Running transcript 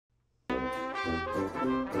Hello,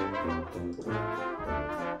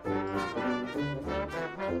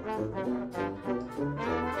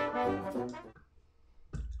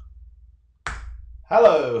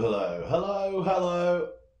 hello, hello, hello,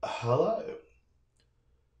 hello.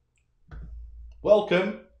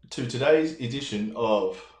 Welcome to today's edition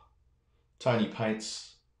of Tony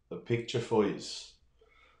Paints a Picture for Yous.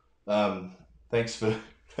 Thanks for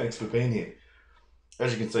being here.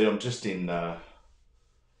 As you can see, I'm just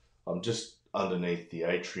underneath the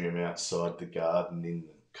atrium outside the garden in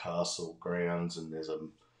the castle grounds, and there's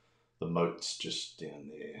the moat's just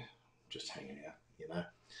down there, just hanging out, you know.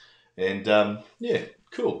 And yeah,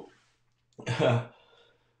 cool. There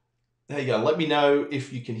you go. Let me know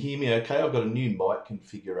if you can hear me okay. I've got a new mic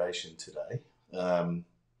configuration today, and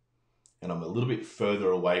I'm a little bit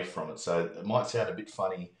further away from it, so it might sound a bit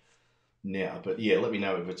funny now, but yeah, let me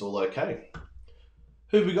know if it's all okay.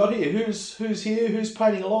 Who have we got here? Who's here? Who's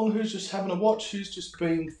painting along? Who's just having a watch? Who's just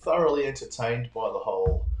being thoroughly entertained by the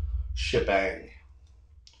whole shebang?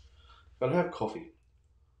 Gotta have coffee.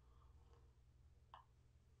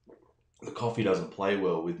 The coffee doesn't play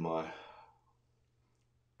well with my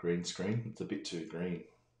green screen. It's a bit too green.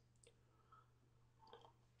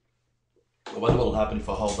 I wonder what'll happen if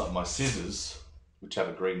I hold up my scissors, which have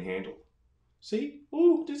a green handle. See?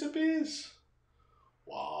 Ooh, disappears.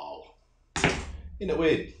 Wow. Isn't it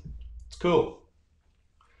weird? It's cool.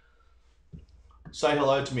 Say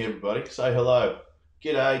hello to me, everybody. Say hello.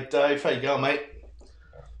 G'day, Dave. How you going, mate?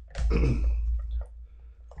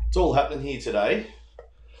 It's all happening here today.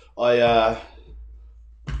 I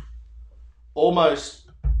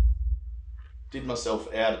almost did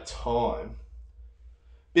myself out of time.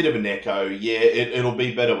 Bit of an echo. Yeah, it'll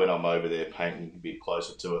be better when I'm over there painting a bit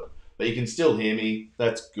closer to it. But you can still hear me.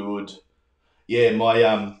 That's good. Yeah,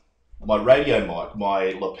 my radio mic, my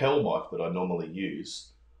lapel mic that I normally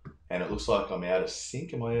use, and it looks like I'm out of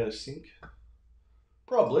sync. Am I out of sync?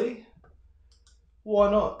 Probably. Why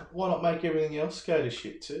not? Why not make everything else go to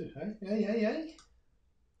shit too? Hey.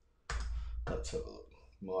 Let's have a look.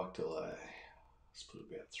 Mic delay. Let's put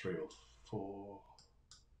about 3 or 4,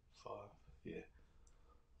 5. Yeah.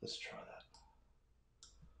 Let's try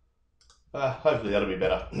that. Hopefully that'll be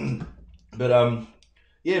better. But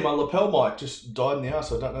yeah, my lapel mic just died in the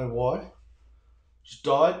ass. I don't know why. Just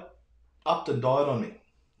died, upped and died on me.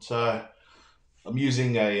 So I'm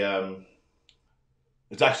using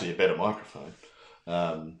it's actually a better microphone,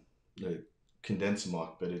 a condenser mic,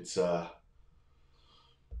 but it's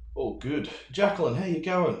all good. Jacqueline, how you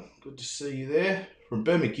going? Good to see you there from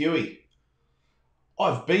Bermagui.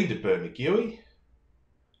 I've been to Bermagui.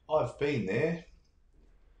 I've been there,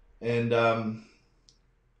 and it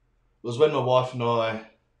was when my wife and I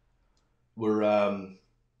were on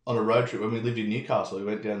a road trip when we lived in Newcastle. We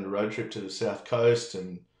went down the road trip to the south coast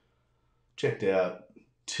and checked out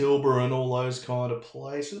Tilburg and all those kind of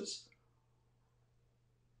places.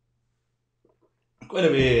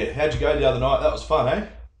 Guinevere, how'd you go the other night? That was fun, eh?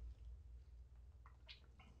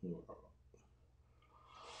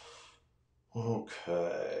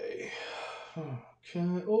 Okay,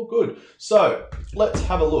 all good. So let's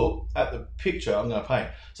have a look at the picture I'm going to paint.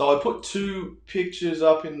 So I put 2 pictures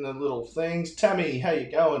up in the little things. Tammy, how you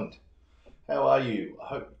going? How are you? I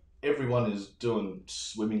hope everyone is doing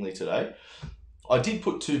swimmingly today. I did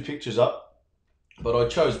put 2 pictures up, but I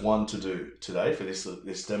chose one to do today for this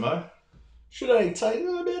demo. Should only take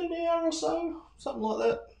about an hour or so, something like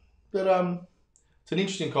that. But it's an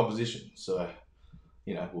interesting composition, so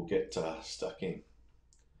you know, we'll get stuck in.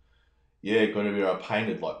 Yeah, Guinevere, I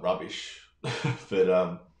painted like rubbish,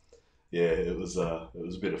 but yeah, it was a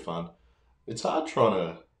bit of fun. It's hard trying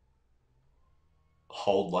to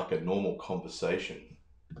hold like a normal conversation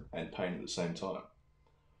and paint at the same time,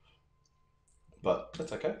 but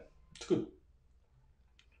that's okay. It's good.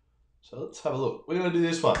 So let's have a look. We're gonna do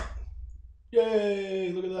this one.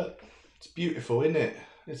 Yay! Look at that. It's beautiful, isn't it?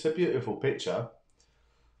 It's a beautiful picture.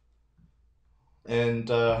 And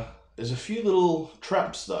there's a few little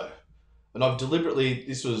traps though. And I've deliberately,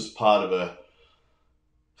 this was part of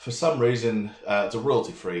for some reason, it's a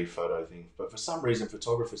royalty-free photo thing, but for some reason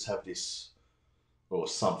photographers have this, or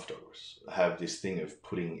some photographers have this thing of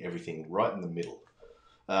putting everything right in the middle.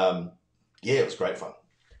 Yeah, it was great fun.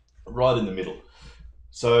 Right in the middle.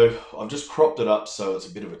 So I've just cropped it up so it's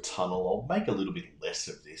a bit of a tunnel. I'll make a little bit less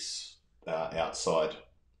of this outside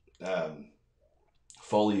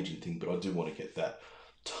foliage and thing, but I do want to get that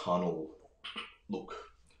tunnel look.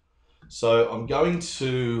 So I'm going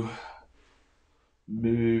to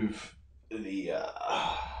move the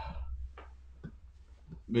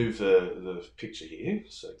picture here.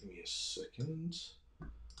 So give me a second.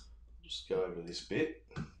 Just go over this bit,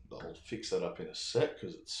 the whole I'll fix that up in a sec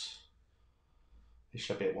because it's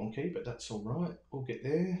a bit wonky, but that's all right. We'll get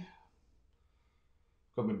there.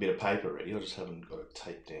 Got me a bit of paper ready. I just haven't got it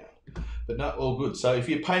taped down. But no, all good. So if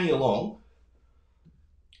you're painting along,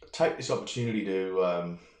 take this opportunity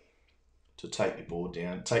to tape your board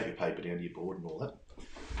down, tape your paper down to your board and all that.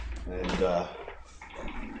 And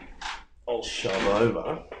I'll shove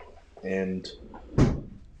over, and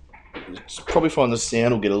probably find the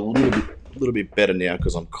sound will get a little bit better now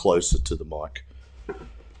because I'm closer to the mic.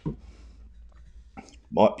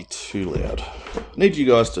 Might be too loud. I need you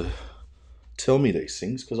guys to tell me these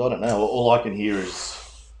things because I don't know. All I can hear is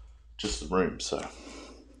just the room. So,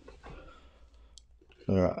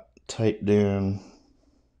 all right, tape down,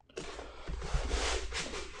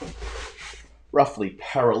 roughly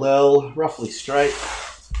parallel, roughly straight.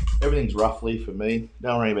 Everything's roughly for me.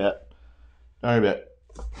 Don't worry about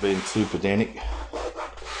being too pedantic.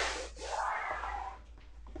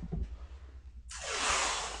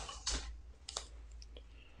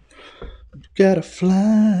 Gotta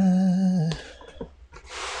fly.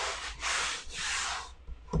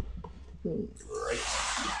 Great.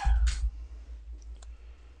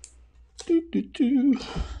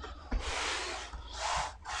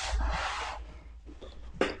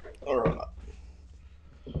 All right.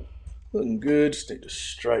 Looking good. Just need to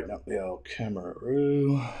straighten up the old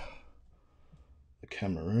cameroon.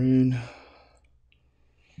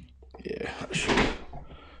 Yeah,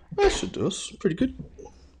 that should do us. Pretty good.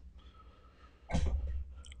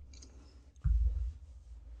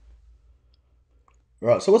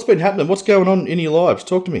 Right, so what's been happening? What's going on in your lives?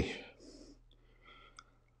 Talk to me.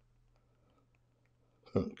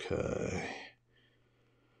 Okay.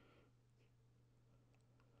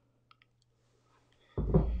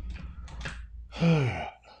 Alright,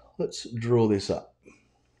 let's draw this up.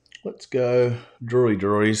 Let's go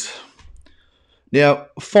drawies. Now,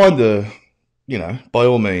 find by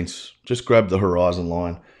all means, just grab the horizon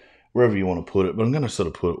line, wherever you want to put it, but I'm going to sort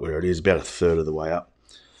of put it where it is, about a third of the way up.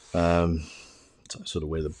 So sort of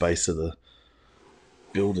where the base of the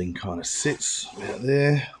building kind of sits, about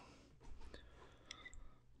there.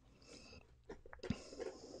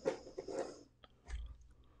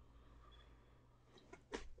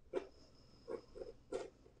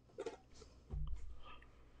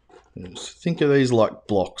 Just think of these like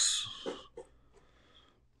blocks.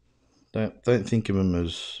 Don't think of them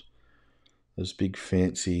as big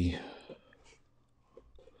fancy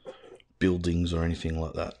buildings or anything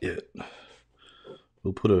like that yet.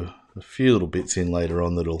 We'll put a few little bits in later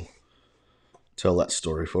on that'll tell that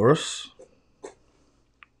story for us.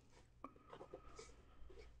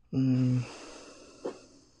 And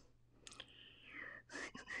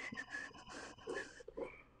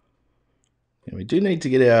we do need to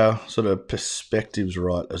get our sort of perspectives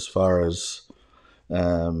right as far as,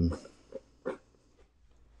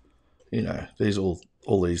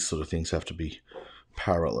 all these sort of things have to be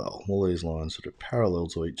parallel. All these lines sort of parallel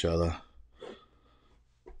to each other.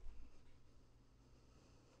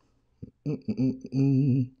 Okay,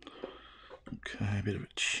 a bit of a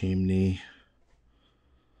chimney.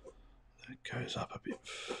 That goes up a bit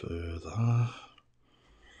further.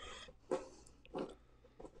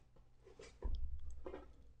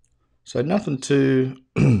 So nothing too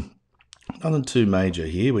major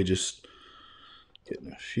here. We're just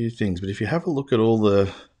getting a few things. But if you have a look at all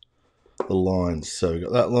the lines, so we've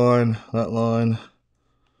got that line,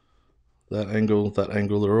 that angle,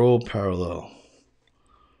 they're all parallel.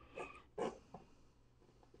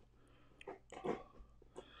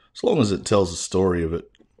 As long as it tells a story of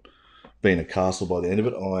it being a castle by the end of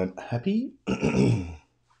it, I'm happy.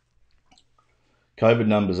 COVID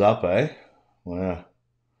numbers up, eh? Wow.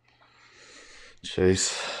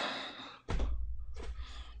 Jeez.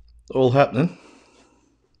 All happening.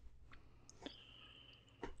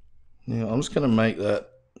 Now, I'm just going to make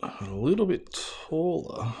that a little bit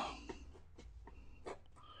taller.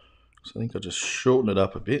 So I think I'll just shorten it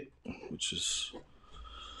up a bit, which is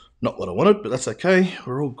not what I wanted, but that's okay.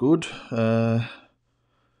 We're all good. We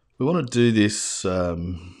want to do this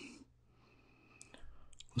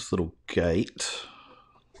little gate,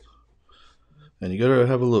 and you got to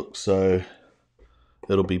have a look. So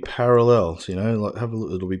it'll be parallel. So, like have a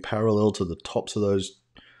look. It'll be parallel to the tops of those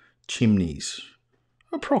chimneys,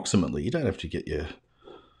 approximately. You don't have to get your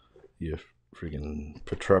friggin'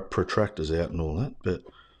 protractors out and all that, but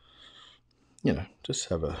just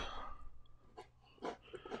have a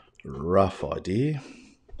rough idea.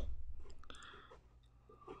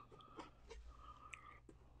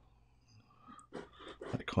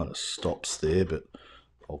 It kind of stops there, but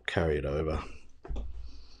I'll carry it over.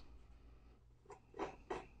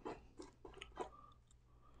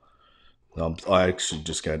 I actually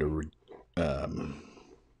just going to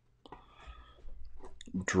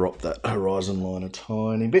drop that horizon line a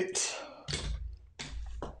tiny bit.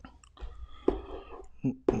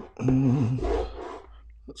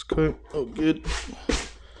 That's cool. Oh, good.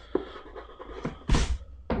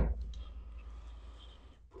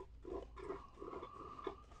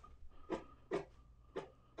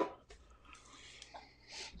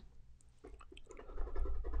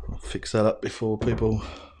 I'll fix that up before people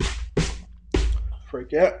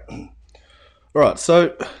freak out. All right,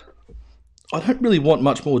 so I don't really want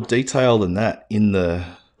much more detail than that in the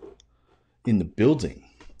building.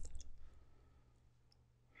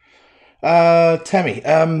 Tammy,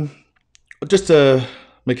 just a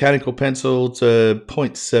mechanical pencil to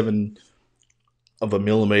 0.7 of a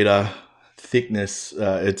millimeter thickness.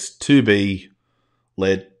 It's 2B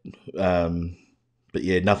lead, but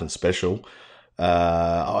yeah, nothing special.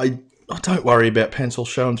 I don't worry about pencil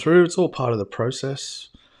showing through. It's all part of the process.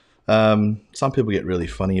 Some people get really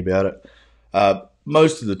funny about it.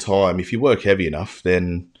 Most of the time, if you work heavy enough,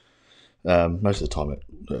 then most of the time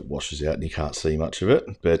it washes out and you can't see much of it.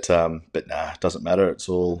 But nah, it doesn't matter. It's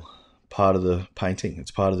all part of the painting.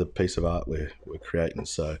 It's part of the piece of art we're creating.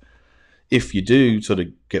 So if you do sort of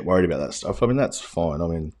get worried about that stuff, I mean, that's fine. I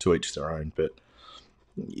mean, to each their own. But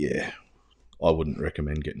yeah, I wouldn't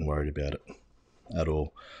recommend getting worried about it at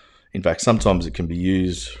all. In fact, sometimes it can be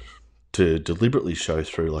used to deliberately show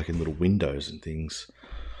through, like in little windows and things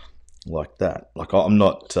like that. Like I'm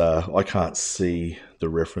not, I can't see the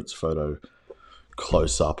reference photo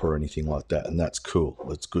close up or anything like that, and that's cool.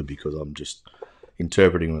 That's good because I'm just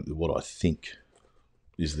interpreting what I think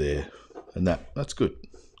is there, and that's good.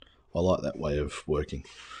 I like that way of working.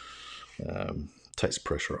 Takes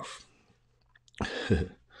pressure off.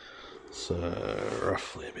 So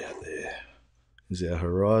roughly about there is our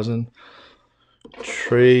horizon.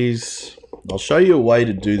 Trees. I'll show you a way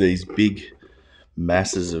to do these big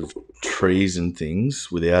masses of trees and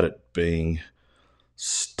things without it being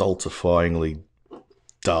stultifyingly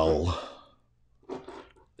dull.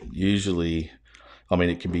 Usually, I mean,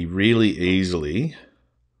 it can be really easily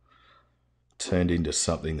turned into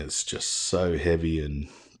something that's just so heavy and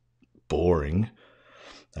boring.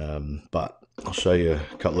 But I'll show you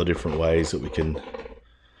a couple of different ways that we can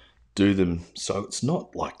do them so it's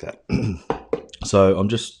not like that. So I'm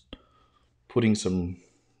just putting some,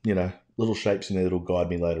 little shapes in there that'll guide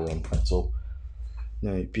me later on. That's all.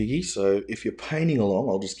 No biggie. So if you're painting along,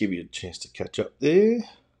 I'll just give you a chance to catch up there.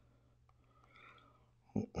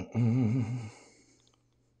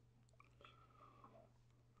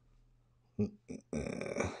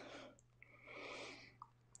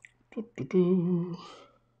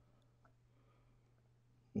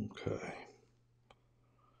 Okay.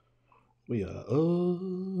 We are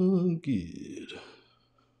all good.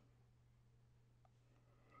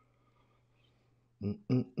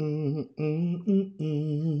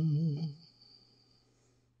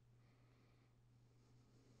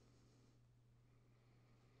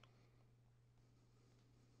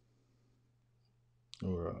 All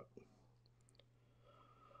right.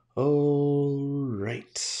 All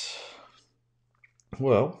right.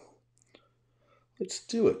 Well, let's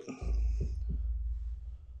do it.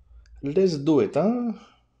 Let's do it, huh?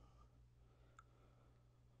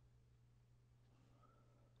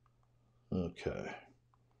 Okay.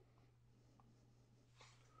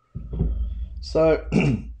 So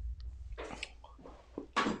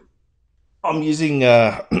I'm using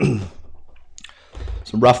some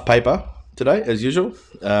rough paper today, as usual.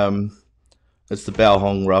 It's the Bao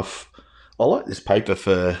Hong rough. I like this paper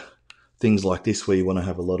for things like this where you want to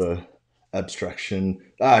have a lot of abstraction.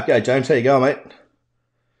 Okay, James, how you going, mate?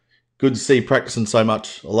 Good to see you practicing so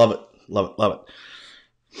much. I love it. Love it. Love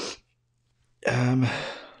it.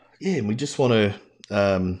 Yeah, and we just want to.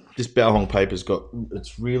 This Bao Hong paper's got.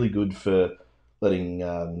 It's really good for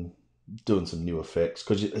letting doing some new effects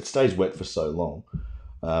because it stays wet for so long,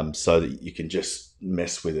 so that you can just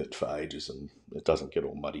mess with it for ages and it doesn't get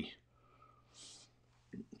all muddy.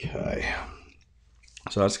 Okay,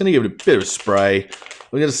 so I'm just going to give it a bit of a spray.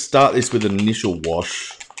 We're going to start this with an initial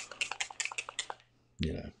wash.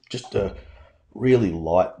 Just a really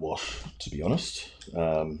light wash, to be honest.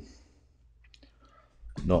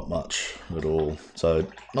 Not much at all. So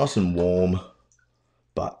nice and warm,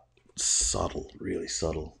 but subtle, really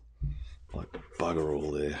subtle. Like bugger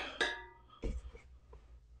all there.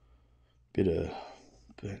 Bit of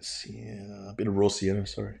sienna, bit of raw sienna,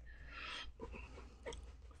 sorry.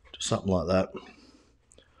 Just something like that.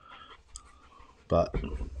 But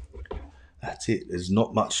that's it. There's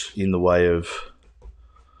not much in the way of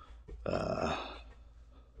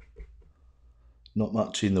not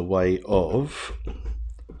much in the way of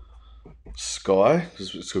sky,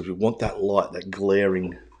 because we want that light, that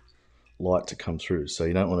glaring light to come through. So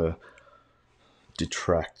you don't want to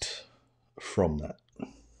detract from that.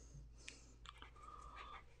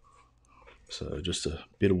 So just a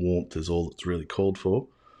bit of warmth is all that's really called for.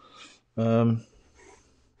 Just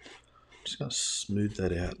going to smooth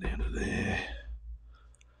that out down to there.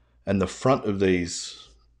 And the front of these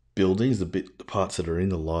buildings, the parts that are in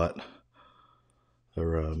the light,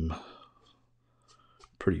 are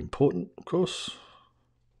pretty important, of course.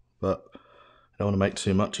 But I don't want to make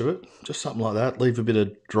too much of it. Just something like that. Leave a bit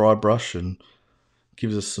of dry brush and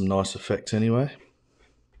gives us some nice effects anyway.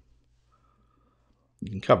 You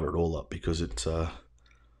can cover it all up because it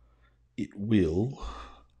will.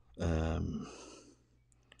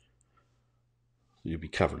 You'll be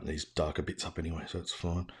covering these darker bits up anyway, so it's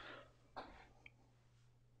fine.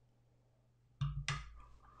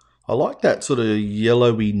 I like that sort of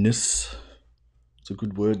yellowiness. It's a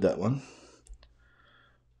good word, that one.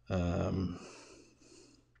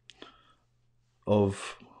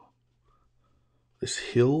 Of this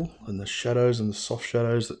hill and the shadows and the soft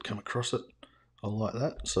shadows that come across it. I like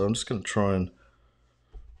that. So I'm just going to try and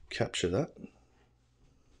capture that.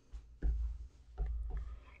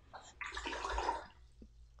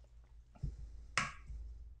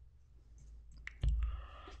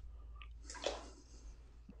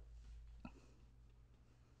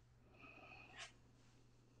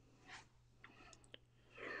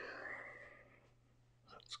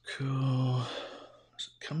 That's cool. As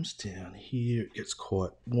it comes down here, it gets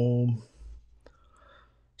quite warm.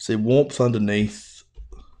 See, warmth underneath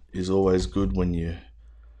is always good when your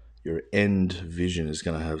end vision is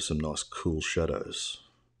going to have some nice cool shadows.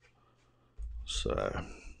 So,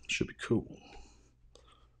 should be cool.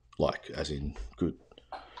 Like, as in good.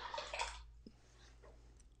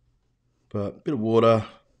 But a bit of water,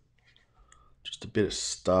 just a bit of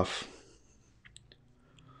stuff.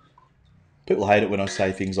 People hate it when I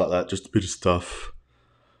say things like that, just a bit of stuff.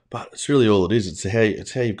 But it's really all it is. It's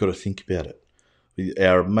how you've got to think about it.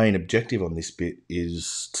 Our main objective on this bit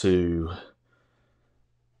is to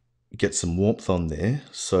get some warmth on there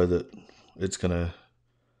so that it's going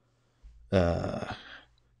to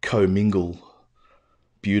commingle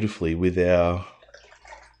beautifully with our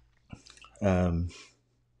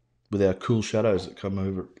cool shadows that come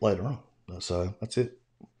over later on. So that's it.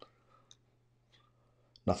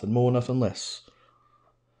 Nothing more, nothing less.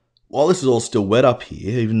 While this is all still wet up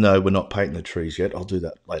here, even though we're not painting the trees yet, I'll do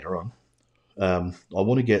that later on. I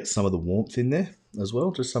want to get some of the warmth in there as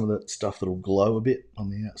well, just some of that stuff that'll glow a bit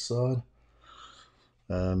on the outside.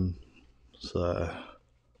 So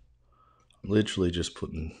I'm literally just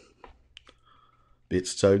putting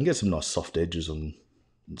bits so we can get some nice soft edges on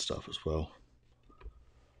and stuff as well.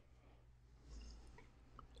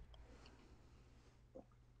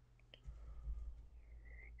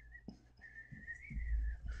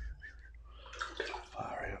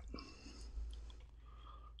 Far out.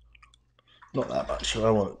 Not that much. I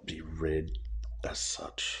don't want it to be red as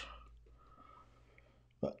such.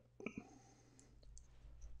 But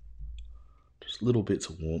just little bits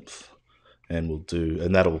of warmth and we'll do,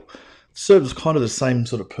 and that'll serve kind of the same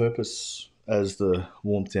sort of purpose as the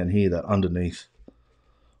warmth down here, that underneath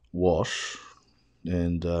wash,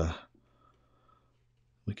 and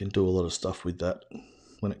we can do a lot of stuff with that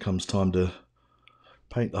when it comes time to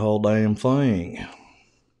paint the whole damn thing.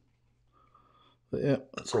 But yeah,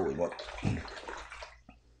 that's all we want.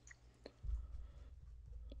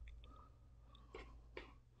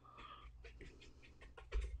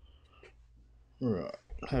 Right,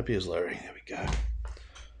 happy as Larry. There we go.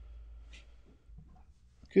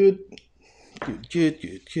 Good.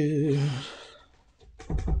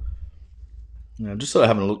 Now, just sort of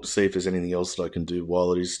having a look to see if there's anything else that I can do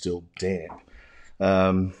while it is still damp.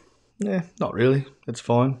 Yeah, not really. It's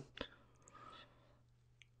fine.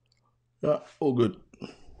 All good.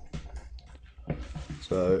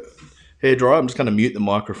 So, hairdryer, I'm just going to mute the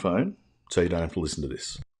microphone so you don't have to listen to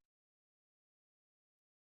this.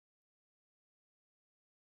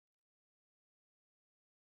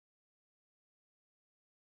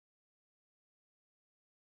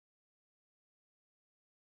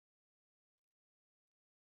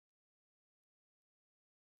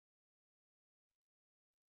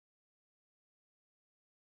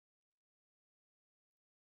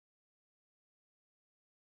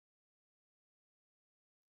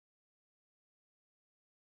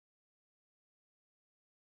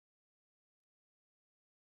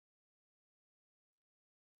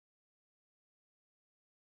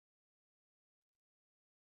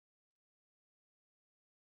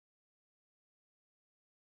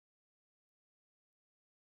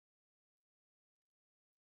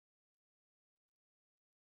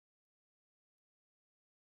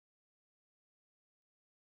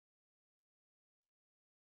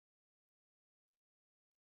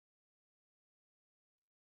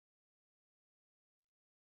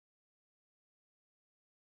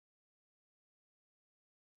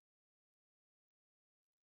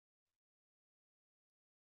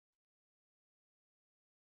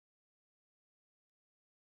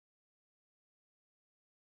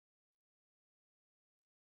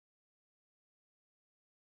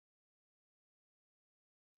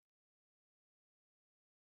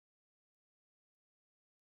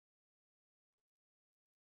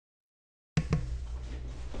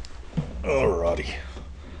 Alrighty.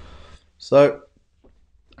 So,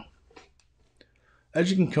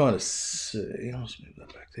 as you can kind of see, I'll just move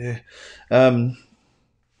that back there.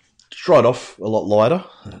 It's dried off a lot lighter.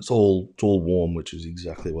 It's all warm, which is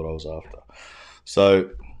exactly what I was after.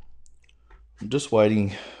 So, I'm just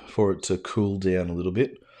waiting for it to cool down a little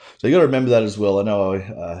bit. So you got to remember that as well. I know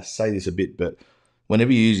I say this a bit, but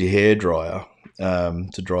whenever you use your hairdryer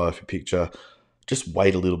to dry off your picture, just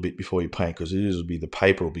wait a little bit before you paint, because the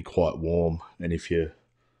paper will be quite warm, and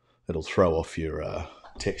it'll throw off your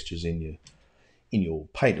textures in your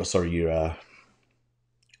paint. Or sorry, your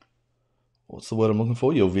what's the word I'm looking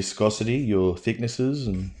for? Your viscosity, your thicknesses,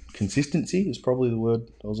 and consistency is probably the word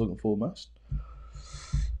I was looking for most.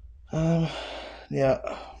 Now,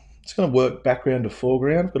 it's going to work background to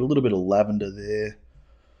foreground. I've got a little bit of lavender there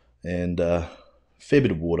and a fair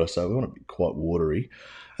bit of water, so we want it to be quite watery.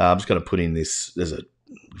 I'm just going to put in this.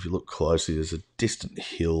 If you look closely, there's a distant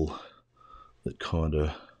hill that kind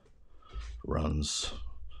of runs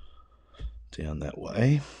down that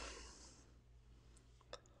way.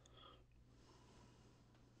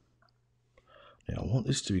 Now I want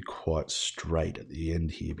this to be quite straight at the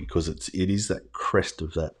end here, because it is that crest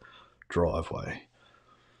of that driveway.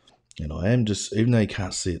 And I am just, even though you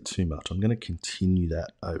can't see it too much, I'm going to continue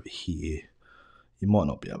that over here. You might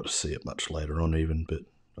not be able to see it much later on even, but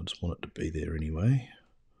I just want it to be there anyway.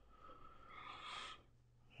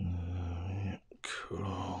 Yeah,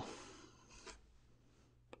 cool.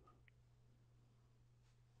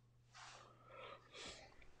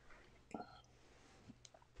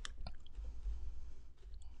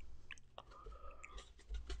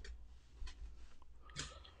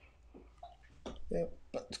 Yeah,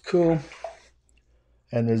 that's cool.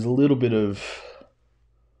 And there's a little bit of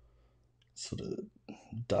sort of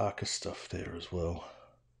darker stuff there as well,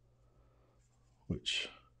 which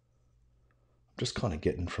I'm just kind of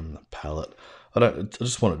getting from the palette. I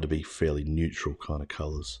just want it to be fairly neutral kind of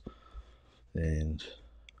colours, and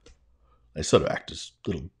they sort of act as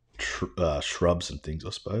little shrubs and things, I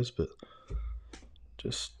suppose, but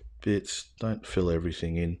just bits. Don't fill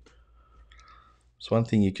everything in. So one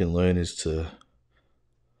thing you can learn is to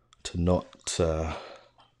not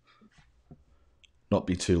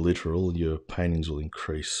be too literal. Your paintings will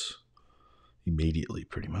increase immediately,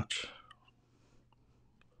 pretty much.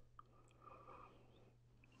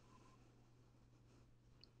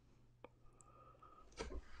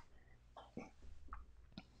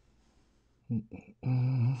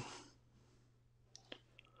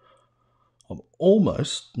 I'm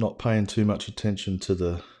almost not paying too much attention to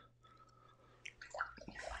the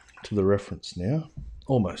reference now.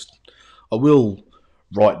 Almost. I will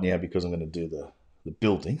right now, because I'm going to do the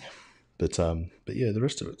building. But yeah, the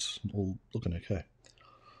rest of it's all looking okay.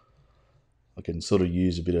 I can sort of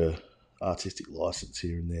use a bit of artistic license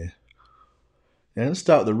here and there. And let's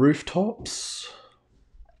start with the rooftops.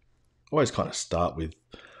 Always kind of start with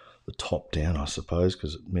the top down, I suppose,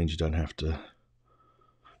 because it means you don't have to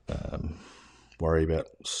worry about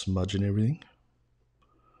smudging everything.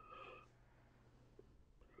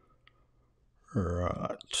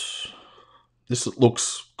 Right. This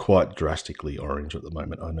looks quite drastically orange at the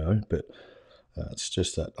moment, I know, but it's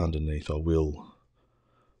just that underneath I will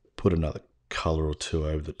put another colour or two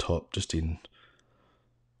over the top, just in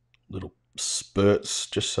little spurts,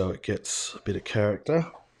 just so it gets a bit of character.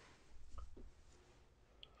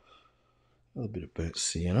 A little bit of burnt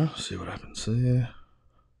sienna, see what happens there.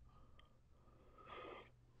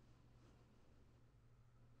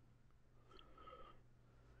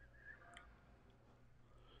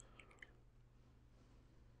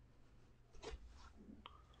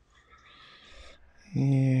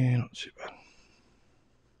 Yeah, not too bad.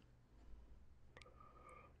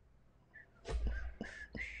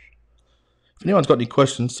 If anyone's got any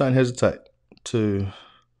questions, don't hesitate to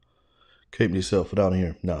keep yourself. I don't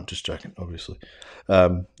hear. No, I'm just joking, obviously.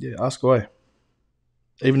 Yeah, ask away.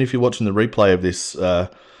 Even if you're watching the replay of this,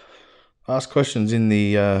 ask questions in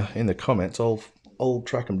the comments. I'll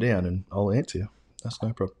track them down and I'll answer you. That's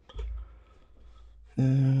no problem.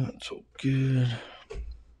 It's all good.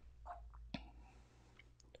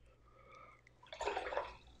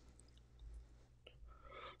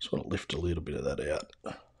 Just want to lift a little bit of that out.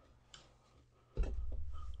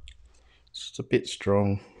 It's just a bit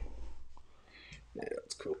strong. Yeah,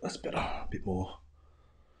 that's cool. That's better. A bit more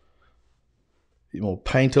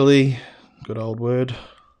painterly. Good old word.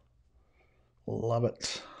 Love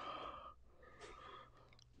it.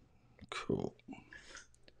 Cool.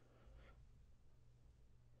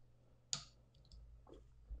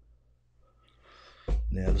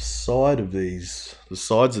 Now the sides of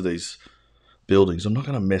these buildings, I'm not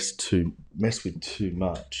going to mess with too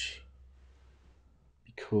much.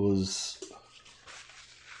 because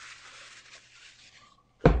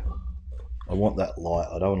I want that light.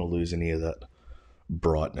 I don't want to lose any of that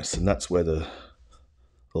brightness, and that's where the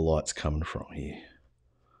light's coming from here.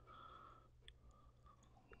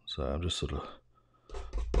 So I'm just sort of,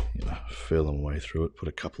 feeling my way through it, put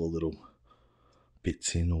a couple of little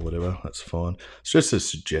bits in or whatever, that's fine. It's just to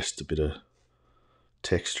suggest a bit of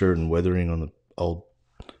texture and weathering on the old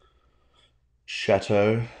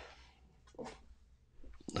chateau.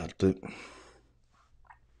 That'll do.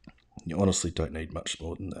 You honestly don't need much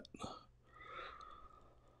more than that.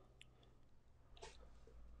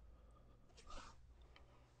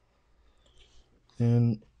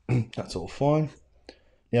 And that's all fine.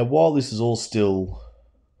 Now, while this is all still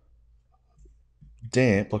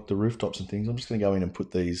damp, like the rooftops and things, I'm just going to go in and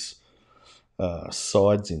put these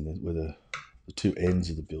sides in with the two ends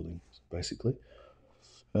of the building, basically.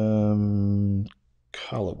 Colour-wise,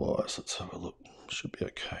 let's have a look. Should be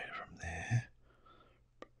okay from there.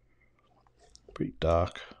 Pretty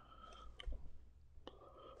dark.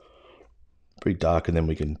 Pretty dark, and then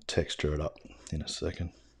we can texture it up in a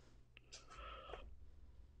second.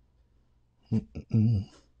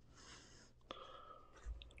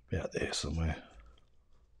 About there somewhere.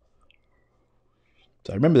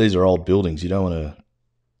 So remember, these are old buildings. You don't want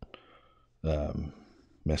to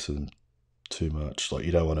mess with them too much. Like,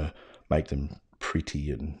 you don't want to make them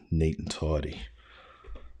pretty and neat and tidy.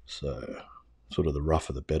 So sort of the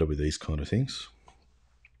rougher the better with these kind of things.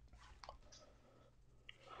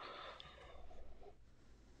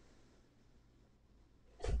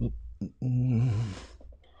 All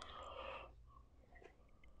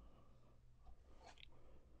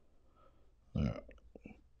right.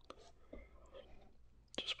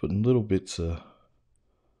 Just putting little bits of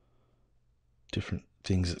different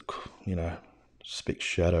things that, speak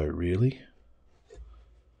shadow, really.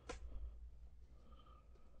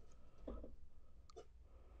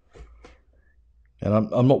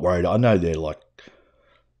 And I'm not worried. I know they're like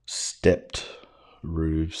stepped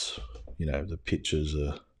roofs. The pitches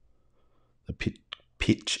are the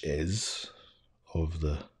pitches of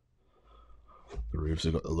the roofs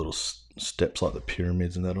have got the little steps like the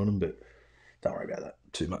pyramids and that on them, but don't worry about that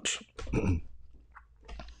too much. Yeah,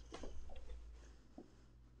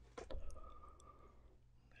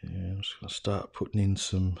 I'm just going to start putting in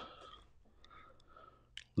some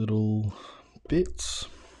little bits.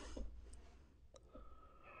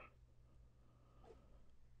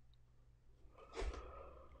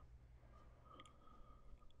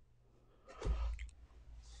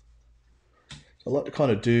 I like to kind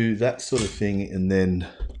of do that sort of thing and then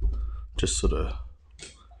just sort of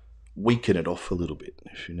weaken it off a little bit,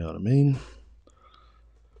 if you know what I mean.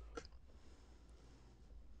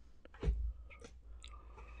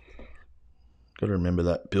 Got to remember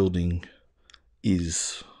that building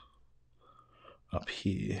is up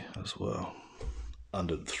here as well,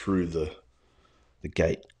 through the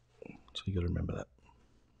gate. So you got to remember that.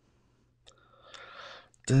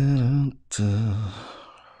 Dun, dun.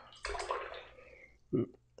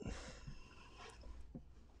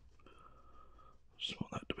 Just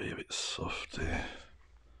want that to be a bit soft there.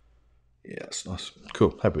 Yeah, it's nice.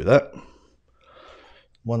 Cool, happy with that.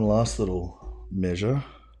 One last little measure.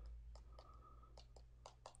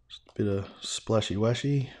 Just a bit of splashy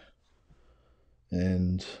washy.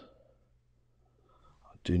 And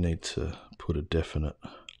I do need to put a definite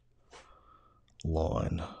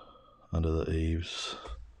line under the eaves.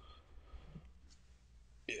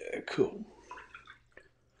 Yeah, cool.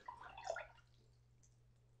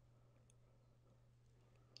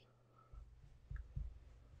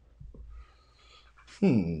 All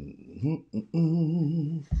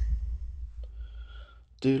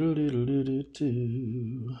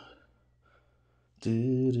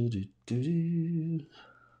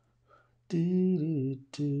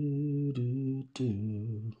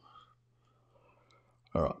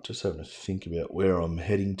right, just having to think about where I'm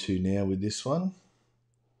heading to now with this one.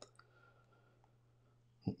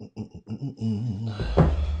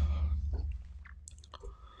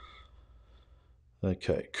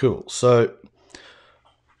 Okay, cool. So,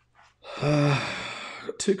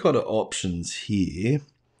 two kind of options here.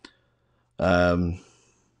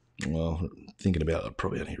 Well, thinking about it, I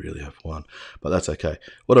probably only really have one, but that's okay.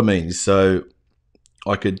 What I mean is, so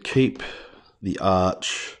I could keep the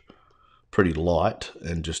arch pretty light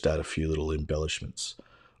and just add a few little embellishments,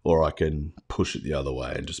 or I can push it the other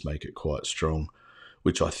way and just make it quite strong,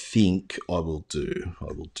 which I think I will do.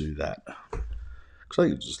 I will do that because I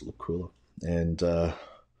think it just look cooler, and I'm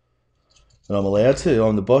allowed to.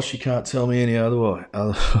 I'm the boss. You can't tell me any other way.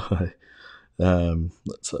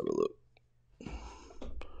 Let's have a look.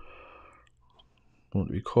 I want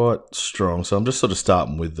it to be quite strong. So I'm just sort of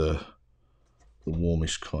starting with the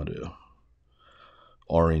warmish kind of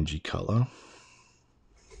orangey colour.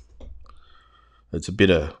 It's a bit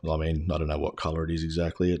of, I mean, I don't know what colour it is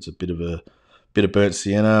exactly. It's a bit of burnt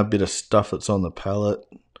sienna, a bit of stuff that's on the palette,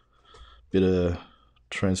 bit of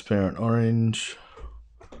transparent orange.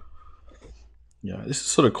 Yeah, this is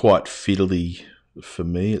sort of quite fiddly for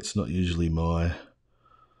me. It's not usually my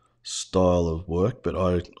style of work, but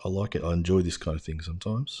I like it. I enjoy this kind of thing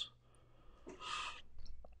sometimes.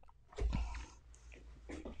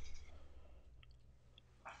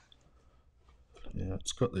 Yeah,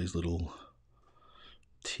 it's got these little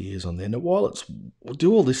tears on there. Now, we'll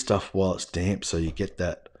do all this stuff while it's damp, so you get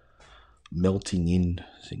that melting in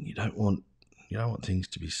thing. You don't want things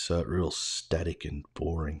to be so real static and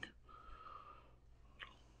boring.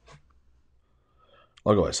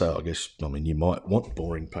 Like I say, I guess, I mean, you might want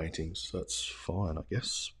boring paintings. That's fine, I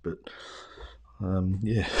guess. But,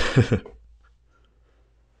 yeah.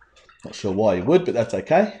 Not sure why you would, but that's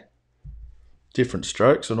okay. Different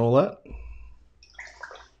strokes and all that.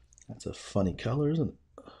 That's a funny colour, isn't it?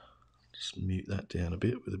 Just mute that down a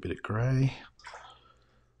bit with a bit of grey.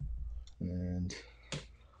 And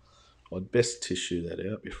I'd best tissue that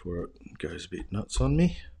out before it goes a bit nuts on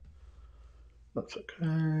me. That's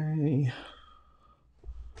okay.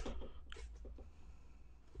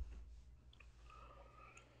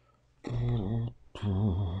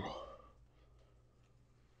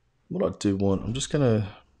 What I do want, I'm just going to,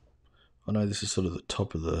 I know this is sort of the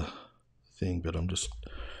top of the thing, but I'm just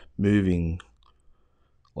moving,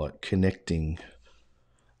 like connecting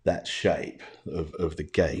that shape of the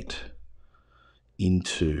gate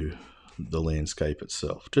into the landscape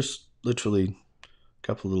itself. Just literally a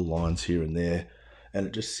couple of little lines here and there, and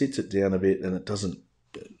it just sits it down a bit, and it doesn't,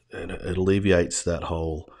 and it alleviates that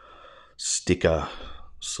whole sticker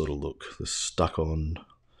sort of look, the stuck on,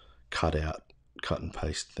 cut out, cut and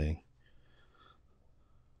paste thing,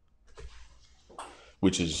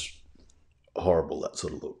 which is horrible, that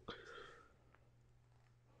sort of look.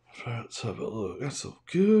 So let's have a look. That's all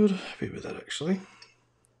good. Happy with that, actually.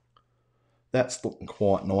 That's looking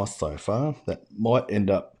quite nice so far. That might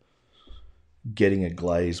end up getting a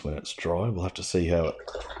glaze when it's dry. We'll have to see how it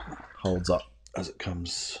holds up as it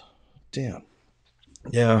comes down.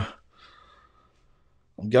 Now,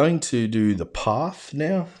 I'm going to do the path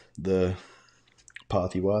now. The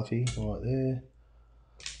pathy-wathy right there.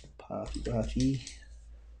 Pathy-wathy.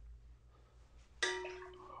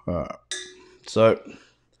 Alright. So,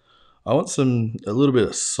 I want a little bit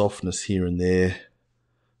of softness here and there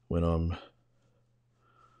when I'm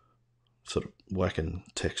sort of whacking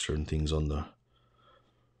texture and things on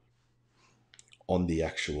the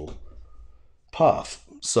actual path.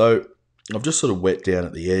 So I've just sort of wet down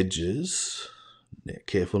at the edges. Now,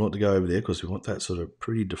 careful not to go over there because we want that sort of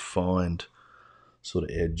pretty defined sort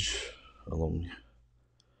of edge along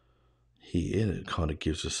here. It kind of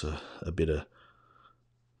gives us a bit of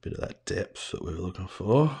that depth that we were looking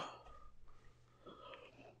for.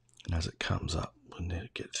 And as it comes up, we need to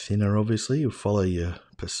get thinner, obviously. You follow your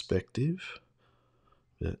perspective.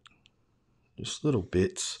 But just little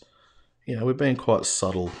bits. You know, we're being quite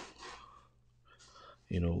subtle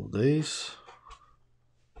in all of these.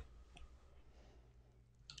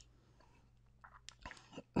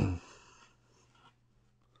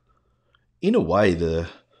 In a way, the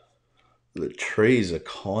trees are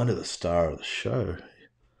kind of the star of the show.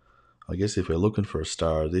 I guess if we're looking for a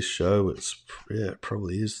star of this show, it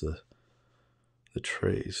probably is the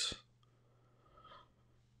trees.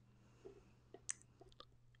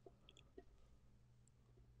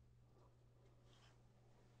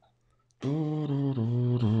 Bring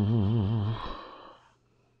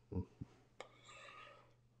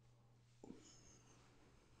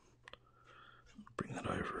that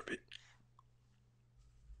over a bit.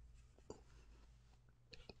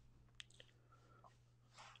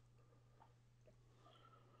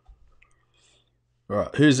 All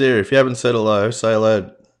right, who's there? If you haven't said hello, say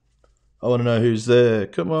hello. I want to know who's there.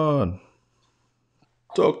 Come on.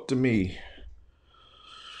 Talk to me.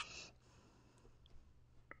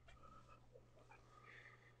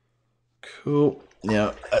 Cool.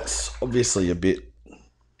 Now, that's obviously a bit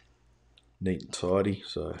neat and tidy,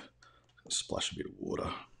 so splash a bit of water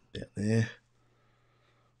down there.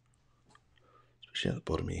 Especially at the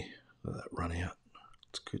bottom here. Let that run out.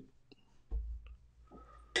 It's good.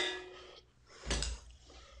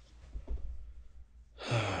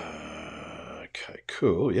 Okay,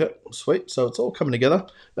 cool. Yep, sweet. So it's all coming together.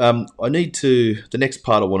 The next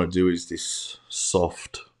part I want to do is this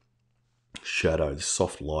soft shadow, this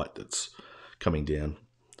soft light that's coming down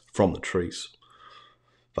from the trees.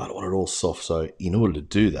 but I want it all soft. So in order to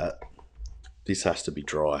do that, this has to be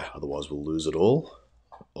dry, otherwise we'll lose it all,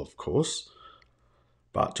 of course.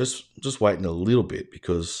 But just waiting a little bit,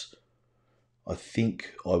 because I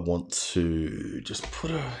think I want to just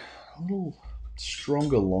put a little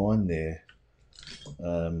stronger line there.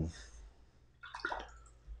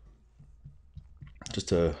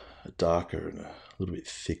 Just a darker and a little bit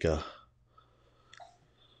thicker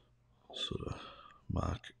sort of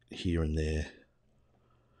mark here and there,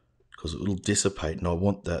 because it will dissipate, and I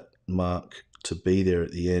want that mark to be there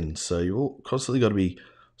at the end. So you've all constantly got to be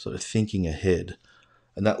sort of thinking ahead.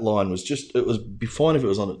 And that line was just, it would be fine if it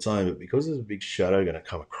was on its own, but because there's a big shadow going to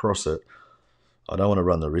come across it, I don't want to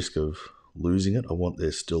run the risk of losing it. I want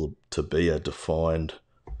there still to be a defined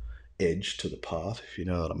edge to the path, if you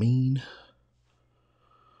know what I mean.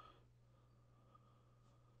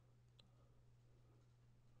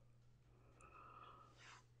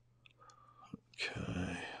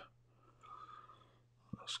 Okay,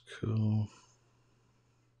 that's cool.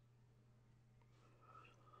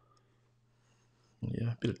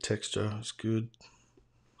 Yeah, a bit of texture is good.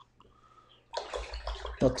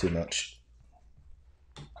 Not too much.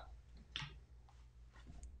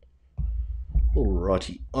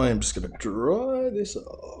 Alrighty, I am just going to dry this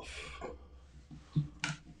off.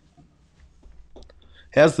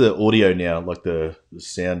 How's the audio now? Like the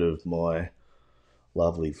sound of my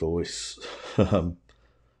lovely voice? I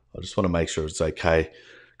just want to make sure it's okay,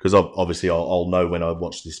 because obviously I'll know when I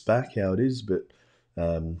watch this back how it is. But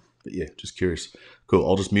yeah, just curious. Cool.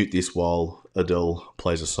 I'll just mute this while Adele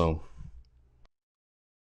plays a song.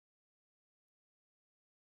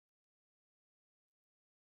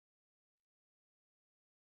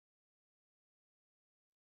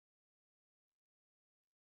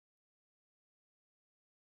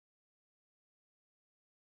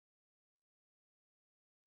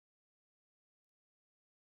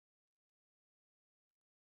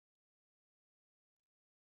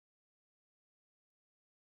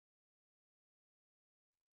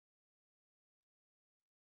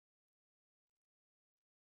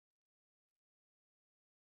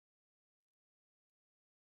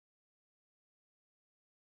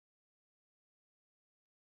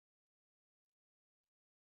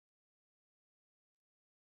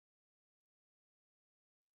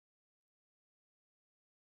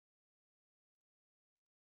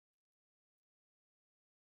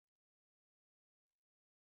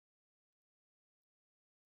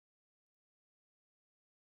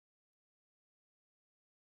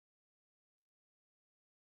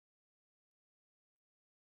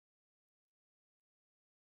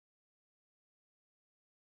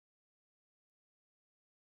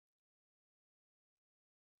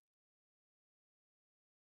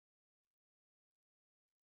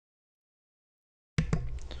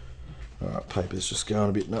 Alright, paper's just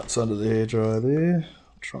going a bit nuts under the hairdryer there.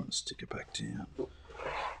 I'll try and stick it back down.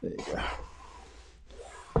 There you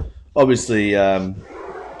go. Obviously,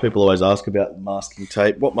 people always ask about masking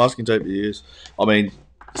tape. What masking tape do you use? I mean,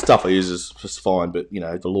 stuff I use is just fine, but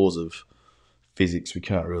the laws of physics we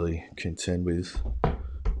can't really contend with.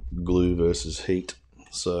 Glue versus heat.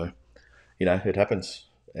 So, it happens.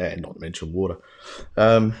 And not to mention water.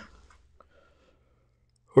 All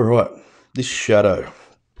right, this shadow.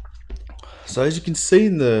 So as you can see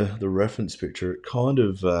in the reference picture, it kind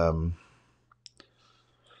of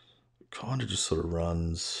just sort of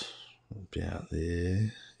runs about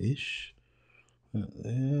there-ish.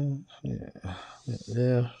 There, yeah,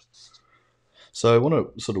 there. So I want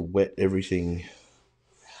to sort of wet everything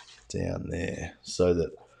down there so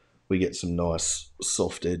that we get some nice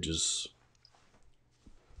soft edges.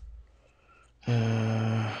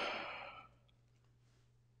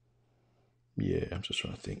 Yeah, I'm just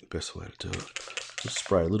trying to think the best way to do it. Just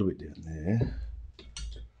spray a little bit down there.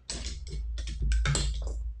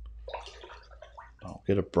 I'll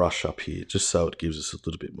get a brush up here just so it gives us a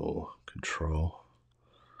little bit more control.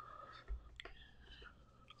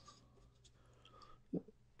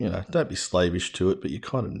 Don't be slavish to it, but you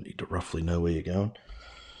kind of need to roughly know where you're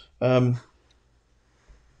going.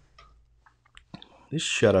 This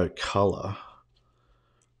shadow colour,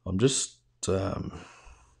 I'm just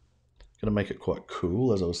going to make it quite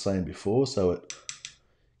cool, as I was saying before, so it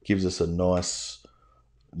gives us a nice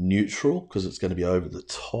neutral, because it's going to be over the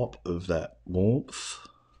top of that warmth.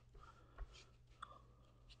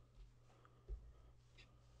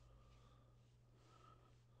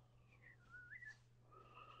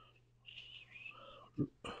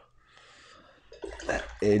 That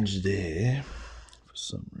edge there, for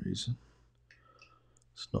some reason,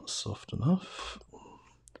 it's not soft enough,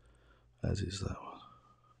 as is that one.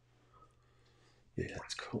 Yeah,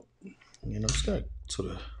 that's cool. And I'm just going to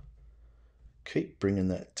sort of keep bringing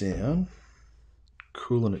that down,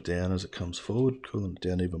 cooling it down as it comes forward, cooling it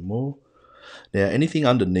down even more. Now, anything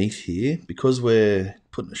underneath here, because we're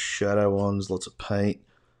putting a shadow on, there's lots of paint,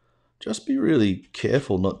 just be really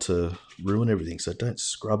careful not to ruin everything, so don't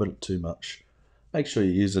scrub it too much. Make sure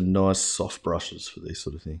you use a nice soft brushes for this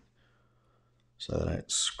sort of thing, so they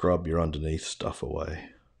don't scrub your underneath stuff away.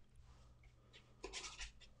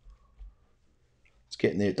 It's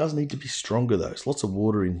getting there. It does need to be stronger though. There's lots of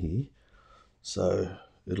water in here, so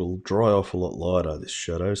it'll dry off a lot lighter, this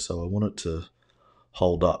shadow, so I want it to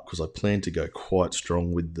hold up because I plan to go quite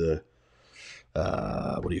strong with the,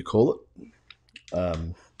 what do you call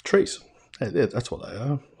it? Trees. Hey, that's what they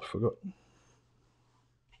are. I forgot.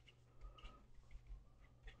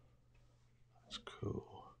 That's cool.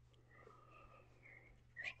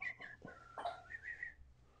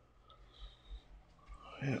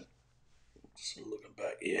 Yeah. Just looking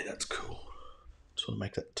back. Yeah, that's cool. Just want to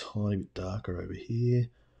make that tiny bit darker over here.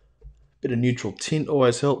 Bit of neutral tint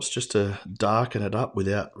always helps, just to darken it up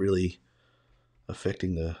without really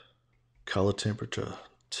affecting the color temperature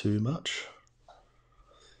too much.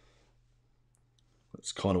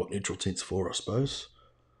 That's kind of what neutral tint's for, I suppose.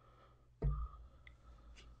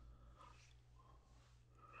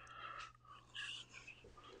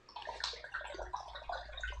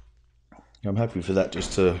 I'm happy for that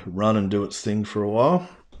just to run and do its thing for a while.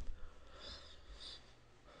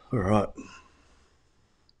 All right.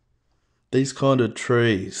 These kind of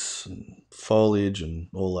trees and foliage and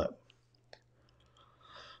all that.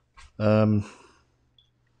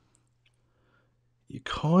 You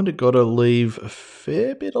kind of got to leave a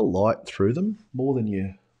fair bit of light through them, more than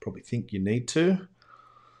you probably think you need to.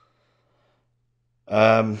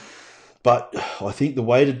 But I think the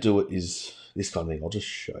way to do it is this kind of thing. I'll just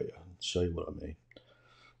show you what I mean.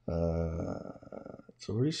 It's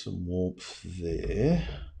already some warmth there,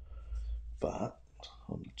 but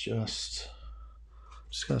I'm just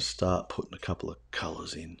going to start putting a couple of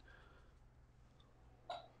colours in.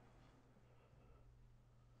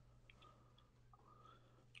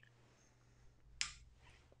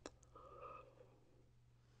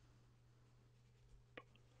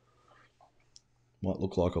 Might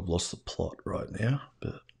look like I've lost the plot right now,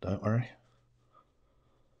 but don't worry.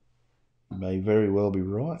 You may very well be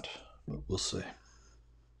right, but we'll see.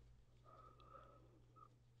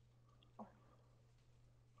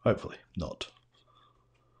 Hopefully not.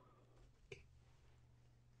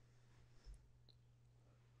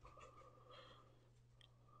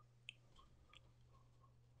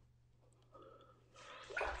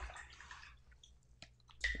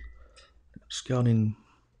 Just going in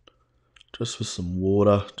just with some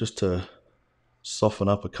water, just to soften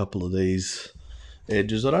up a couple of these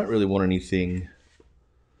edges. I don't really want anything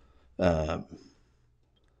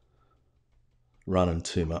running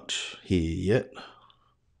too much here yet.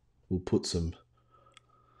 We'll put some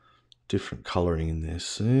different colouring in there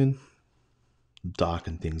soon.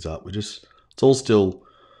 Darken things up. It's all still,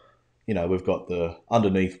 we've got the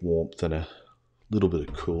underneath warmth and a little bit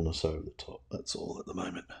of coolness over the top. That's all at the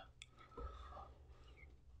moment.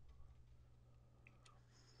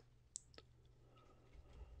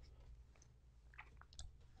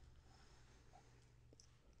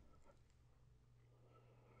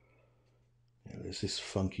 There's this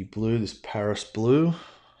funky blue, this Paris blue.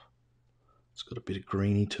 It's got a bit of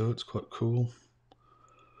greeny to it. It's quite cool.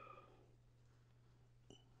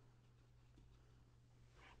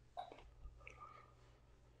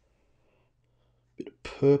 Bit of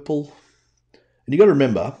purple. And you got to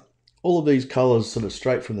remember, all of these colours sort of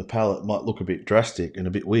straight from the palette might look a bit drastic and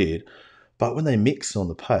a bit weird, but when they mix on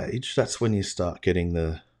the page, that's when you start getting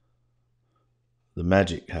the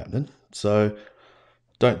magic happening. So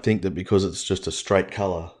don't think that because it's just a straight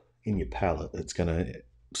colour in your palette, it's going to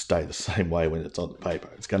stay the same way when it's on the paper.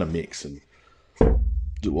 It's going to mix and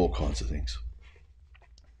do all kinds of things.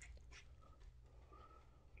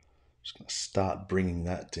 Just going to start bringing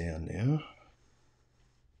that down now.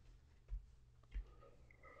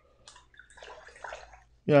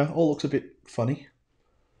 Yeah, all looks a bit funny,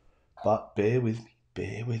 but bear with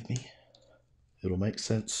me. It'll make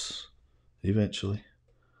sense eventually.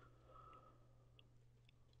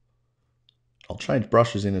 I'll change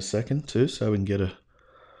brushes in a second too, so we can get a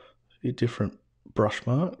few different brush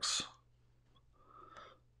marks.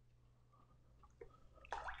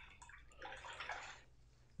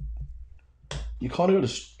 You kind of got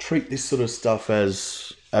to treat this sort of stuff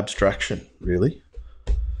as abstraction, really.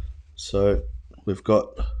 So we've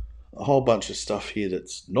got a whole bunch of stuff here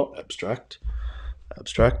that's not abstract,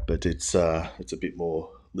 but it's a bit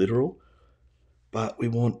more literal. But we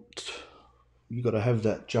want you got to have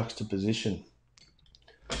that juxtaposition,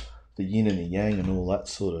 the yin and the yang and all that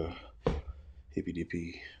sort of hippy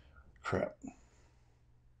dippy crap.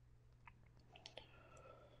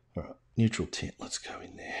 All right, neutral tint, let's go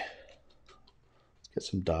in there. Let's get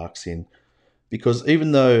some darks in, because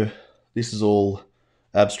even though this is all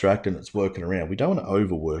abstract and it's working around, we don't want to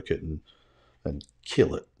overwork it and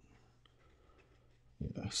kill it.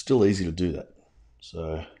 Still easy to do that.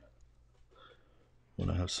 So I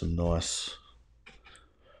want to have some nice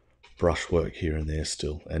brushwork here and there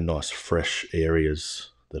still, and nice fresh areas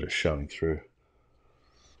that are showing through.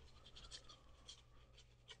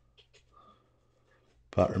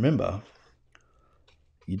 But remember,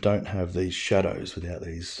 you don't have these shadows without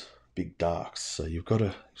these big darks. So you've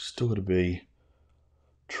still got to be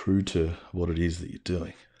true to what it is that you're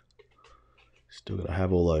doing. Still got to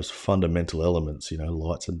have all those fundamental elements,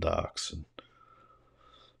 lights and darks, and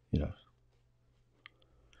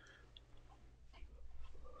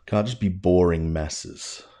can't just be boring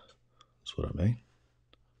masses. That's what I mean.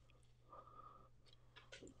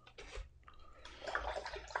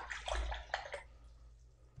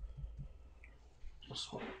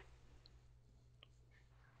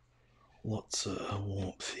 Lots of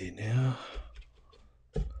warmth here now.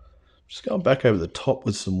 Just going back over the top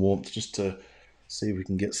with some warmth just to see if we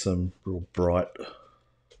can get some real bright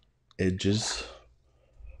edges.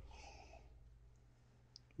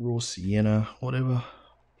 Raw sienna, whatever.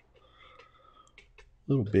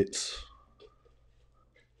 Little bits.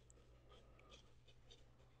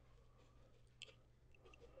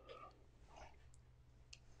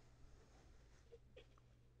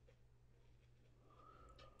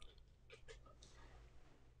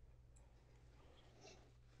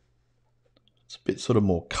 It's a bit sort of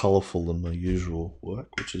more colourful than my usual work,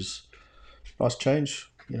 which is a nice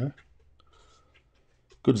change,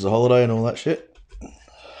 Good as a holiday and all that shit.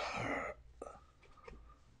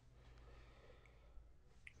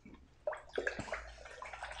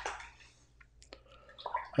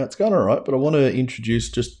 Now it's going alright, but I want to introduce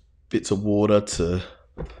just bits of water to,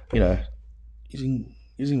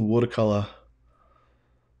 using watercolour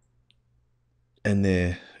and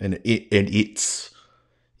its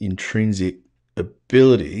intrinsic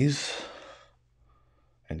abilities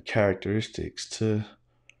and characteristics to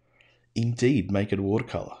indeed make it a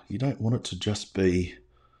watercolour. You don't want it to just be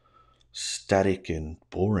static and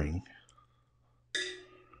boring.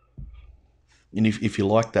 And if you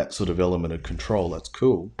like that sort of element of control, that's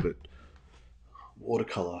cool, but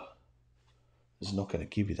watercolour is not going to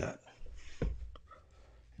give you that.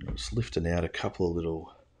 Just lifting out a couple of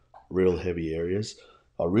little real heavy areas.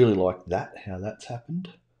 I really like that, how that's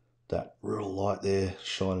happened. That real light there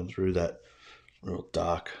shining through that real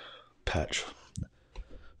dark patch.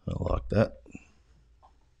 I like that.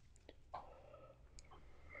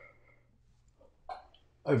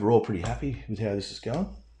 Overall, pretty happy with how this is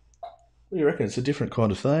going. What do you reckon? It's a different kind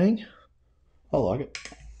of thing. I like it.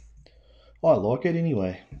 I like it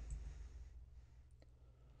anyway.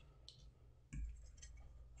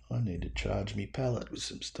 I need to charge me palette with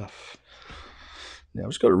some stuff. Now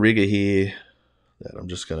I've just got a rigger here that I'm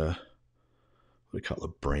just going to put a couple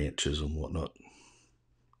of branches and whatnot.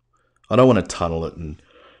 I don't want to tunnel it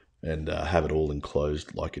and have it all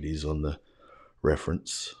enclosed like it is on the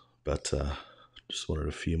reference, but just wanted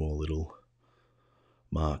a few more little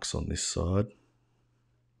marks on this side.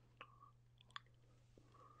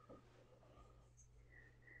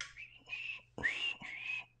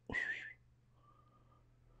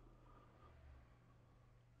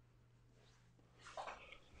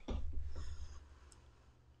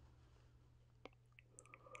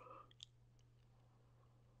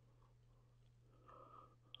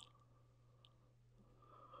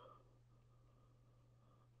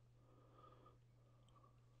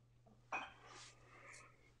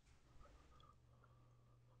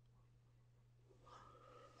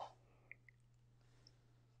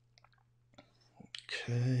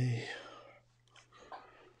 Okay.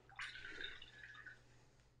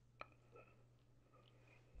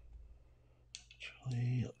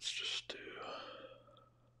 Actually, let's just do.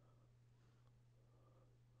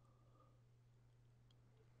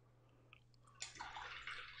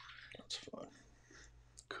 That's fine.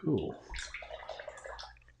 Cool.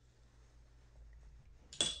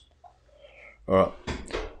 All right.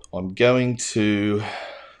 I'm going to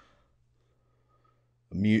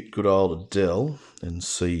mute good old Adele and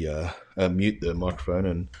see, mute the microphone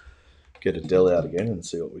and get Adele out again and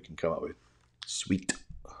see what we can come up with. Sweet.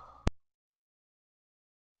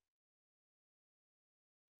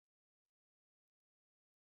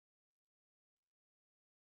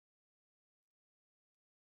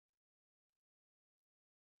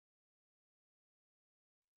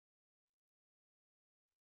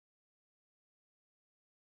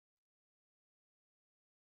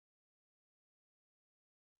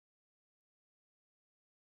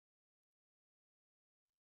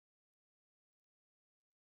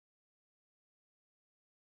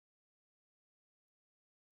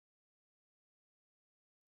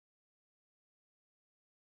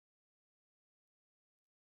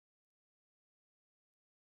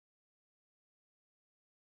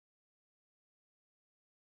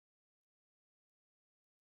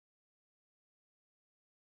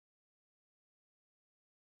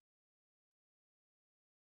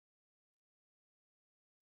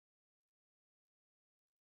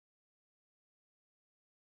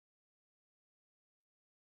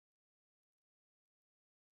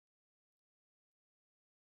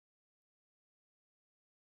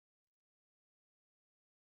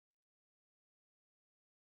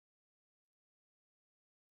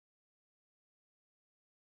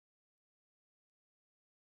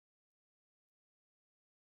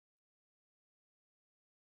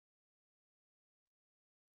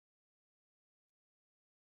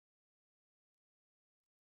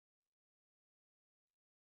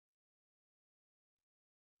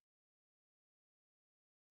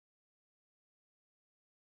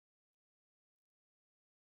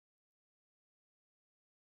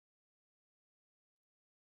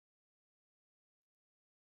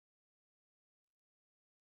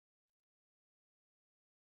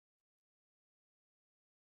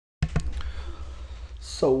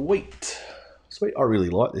 Sweet. Sweet. I really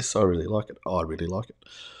like this. I really like it. I really like it.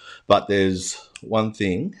 But there's one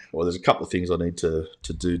thing, or there's a couple of things I need to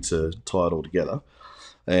do to tie it all together.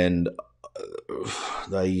 And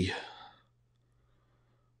they,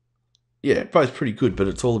 yeah, both pretty good, but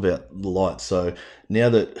it's all about the light. So now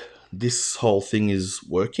that this whole thing is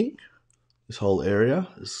working, this whole area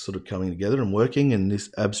is sort of coming together and working, and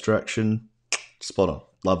this abstraction, spot on.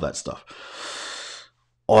 Love that stuff.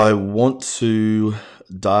 I want to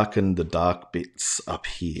darken the dark bits up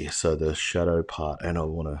here, so the shadow part, and I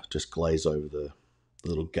want to just glaze over the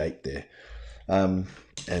little gate there. And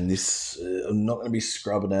this, I'm not going to be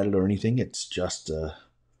scrubbing at it or anything. It's just a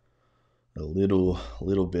little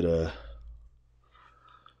bit of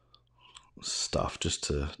stuff just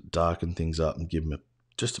to darken things up and give them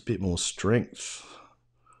just a bit more strength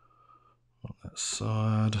on that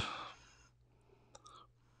side.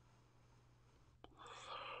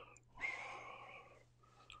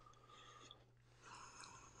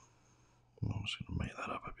 I'm just going to make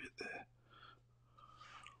that up a bit there.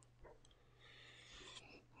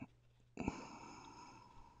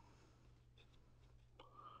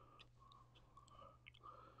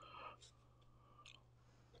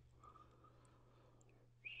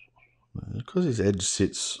 Because his edge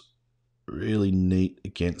sits really neat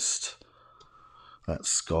against that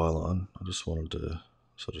skyline, I just wanted to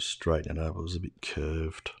sort of straighten it up. It was a bit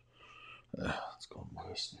curved. It's gone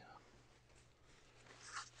worse now.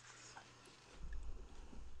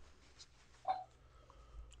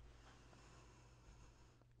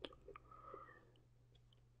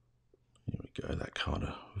 Here we go, that kind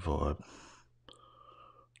of vibe.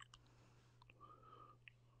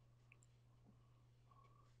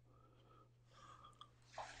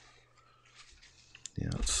 Yeah,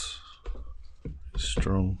 it's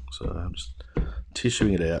strong, so I'm just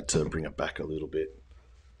tissuing it out to bring it back a little bit.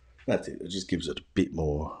 That's it. It just gives it a bit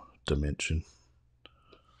more dimension.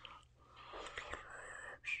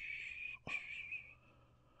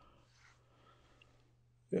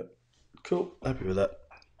 Yep, cool. Happy with that.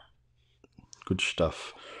 Good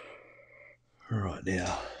stuff. All right,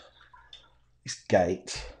 now this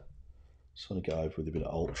gate, just want to go over with a bit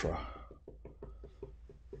of ultra.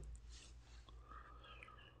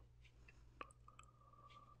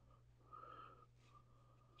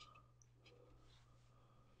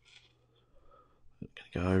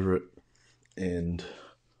 Go over it and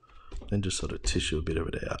then just sort of tissue a bit of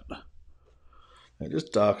it out. It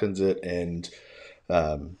just darkens it and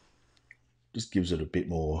just gives it a bit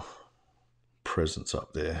more presence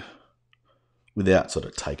up there without sort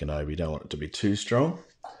of taking over. You don't want it to be too strong.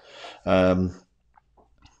 A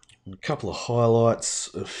couple of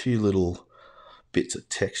highlights, a few little bits of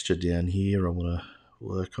texture down here I want to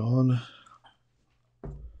work on.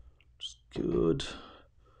 Just good.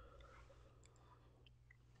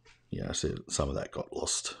 Yeah, I see some of that got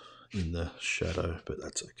lost in the shadow, but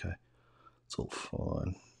that's okay. It's all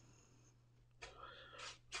fine.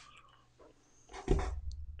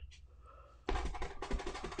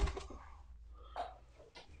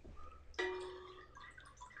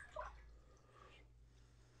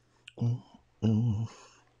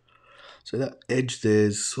 So that edge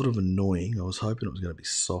there's sort of annoying. I was hoping it was going to be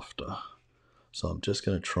softer. So I'm just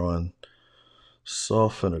going to try and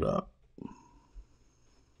soften it up.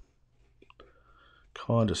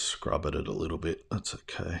 Kind of scrub at it a little bit. That's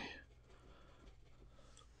okay.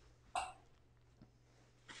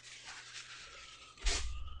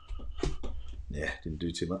 Yeah, didn't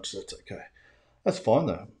do too much, so that's okay. That's fine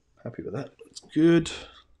though. Happy with that. It's good.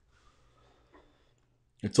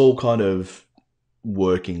 It's all kind of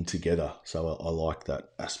working together, so I like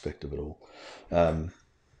that aspect of it all. I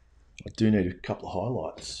do need a couple of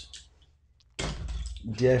highlights.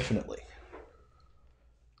 Definitely.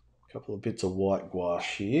 A couple of bits of white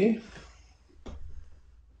gouache here.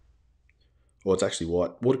 Well, it's actually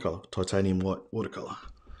white watercolour, titanium white watercolour.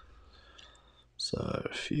 So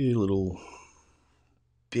a few little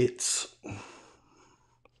bits.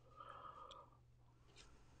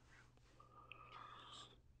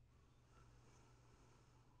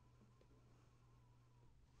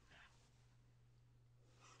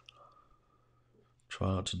 Try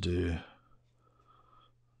not to do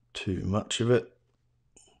too much of it.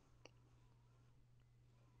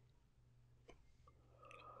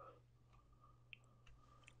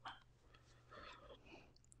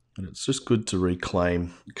 And it's just good to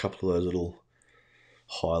reclaim a couple of those little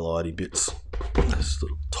highlighty bits, those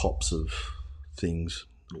little tops of things,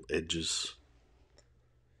 little edges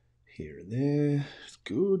here and there. It's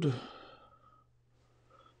good.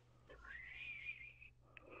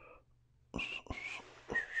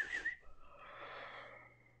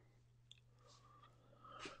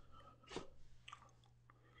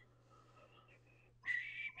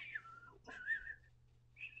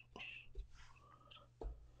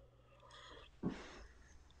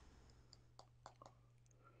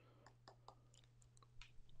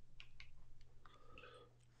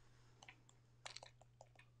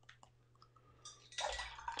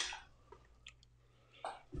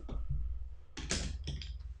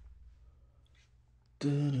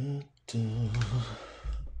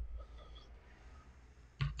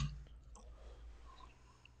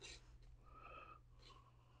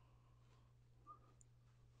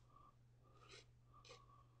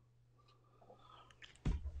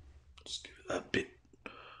 Just give it that bit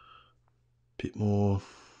more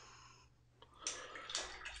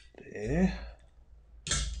there.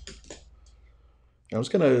 I'm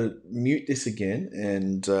just going to mute this again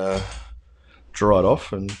and dry it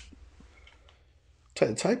off and take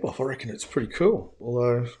the tape off. I reckon it's pretty cool.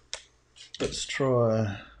 Although, let's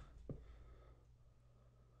try.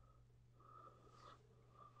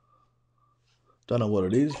 Don't know what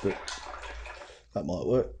it is, but that might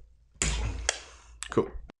work. Cool.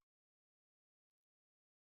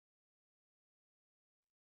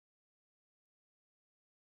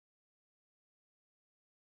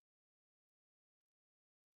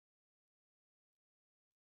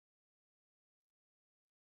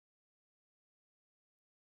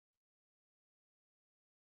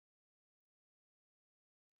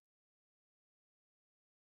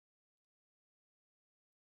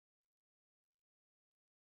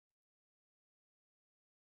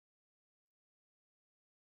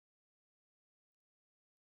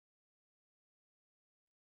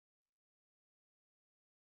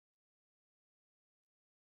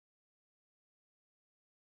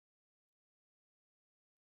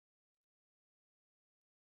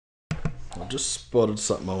 I've just spotted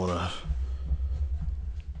something I want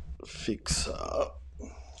to fix up.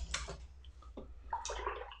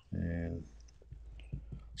 And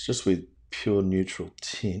it's just with pure neutral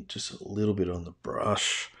tint, just a little bit on the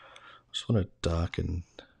brush. I just want to darken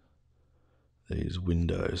these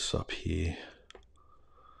windows up here.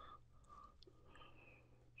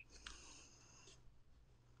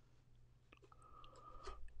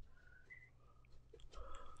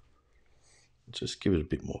 Just give it a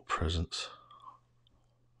bit more presence.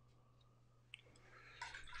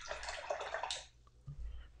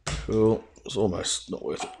 Cool. It's almost not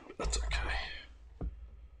worth it, but that's okay.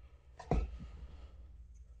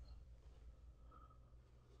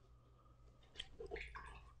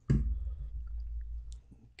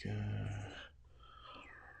 Okay.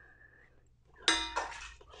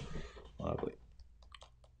 Lovely.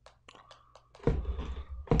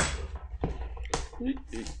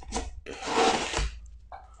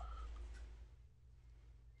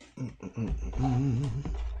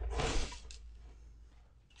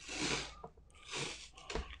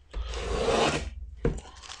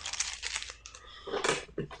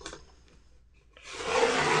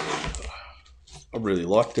 I really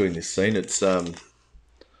like doing this scene. It's a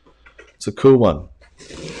cool one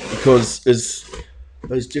because there's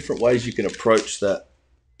different ways you can approach that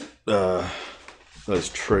those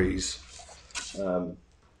trees. I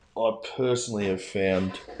personally have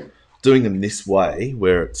found doing them this way,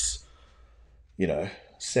 where it's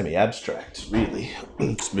semi-abstract, really.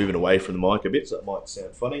 Just moving away from the mic a bit, so it might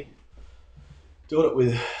sound funny. Doing it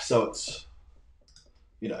with so it's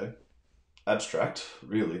abstract,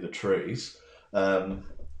 really, the trees.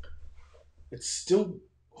 It's still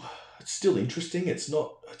interesting. It's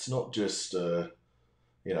not just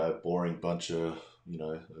boring bunch of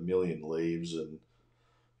a million leaves and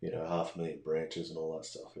 500,000 branches and all that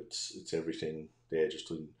stuff. It's everything there, just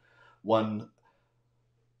in one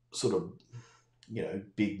sort of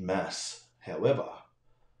big mass. However,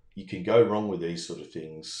 you can go wrong with these sort of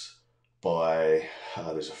things by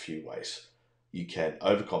there's a few ways. You can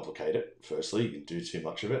overcomplicate it. Firstly, you can do too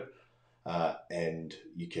much of it, and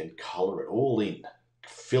you can color it all in,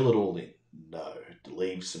 fill it all in. No,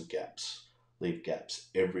 leave some gaps. Leave gaps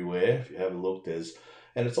everywhere. If you have a look,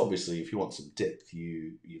 and it's obviously, if you want some depth,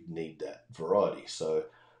 you need that variety. So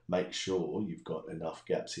make sure you've got enough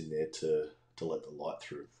gaps in there to let the light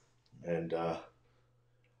through, and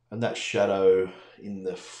that shadow in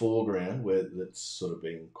the foreground where that's sort of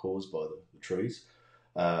being caused by the trees.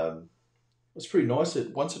 It's pretty nice.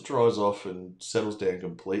 Once it dries off and settles down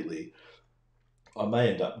completely, I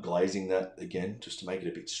may end up glazing that again just to make it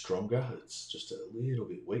a bit stronger. It's just a little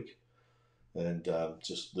bit weak, and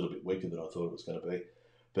just a little bit weaker than I thought it was going to be.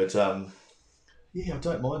 But yeah, I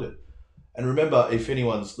don't mind it. And remember, if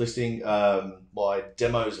anyone's listening, my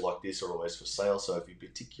demos like this are always for sale. So if you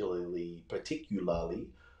particularly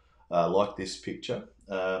like this picture,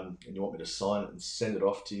 and you want me to sign it and send it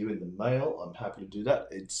off to you in the mail, I'm happy to do that.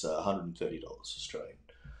 It's $130 Australian.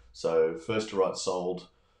 So first to write sold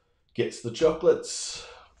gets the chocolates.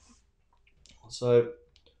 So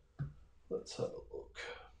let's have a look.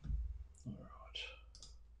 All right.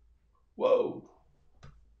 Whoa.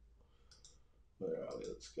 Where are we?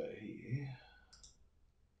 Let's go here.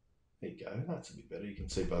 There you go. That's a bit better. You can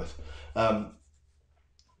see both.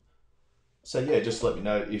 So yeah, just let me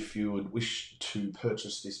know if you would wish to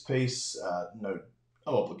purchase this piece. No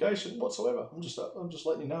obligation whatsoever. I'm just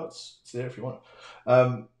letting you know it's there if you want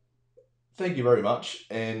it. Thank you very much.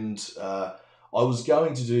 And I was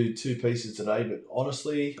going to do 2 pieces today, but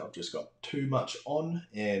honestly, I've just got too much on,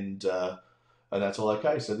 and that's all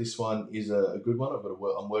okay. So this one is a good one.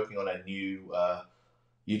 I'm working on a new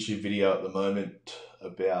YouTube video at the moment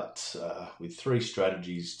about with 3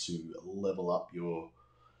 strategies to level up your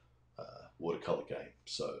watercolor game.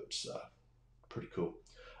 So it's pretty cool.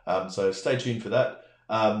 So stay tuned for that.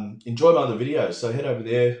 Enjoy my other videos. So head over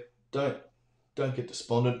there. Don't get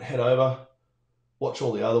despondent. Head over, watch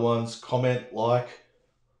all the other ones, comment, like,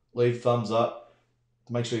 leave thumbs up.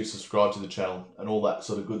 Make sure you subscribe to the channel and all that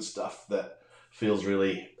sort of good stuff that feels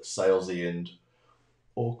really salesy and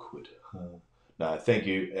awkward. No, thank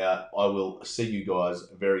you. I will see you guys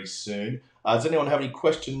very soon. Does anyone have any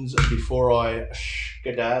questions before I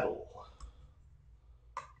skedaddle?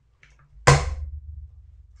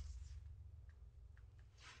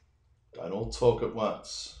 Don't all talk at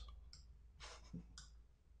once.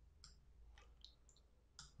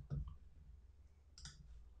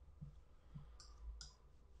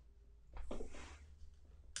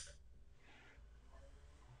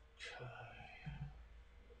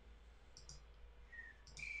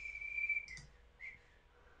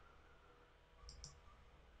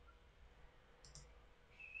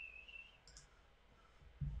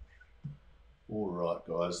 All right,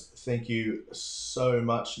 guys. Thank you so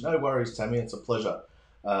much. No worries, Tammy. It's a pleasure.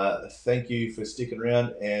 Thank you for sticking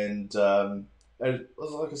around. And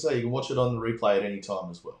like I say, you can watch it on the replay at any time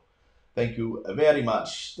as well. Thank you very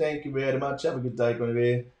much. Thank you very much. Have a good day,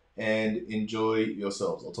 Guinevere, and enjoy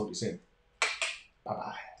yourselves. I'll talk to you soon.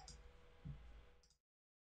 Bye-bye.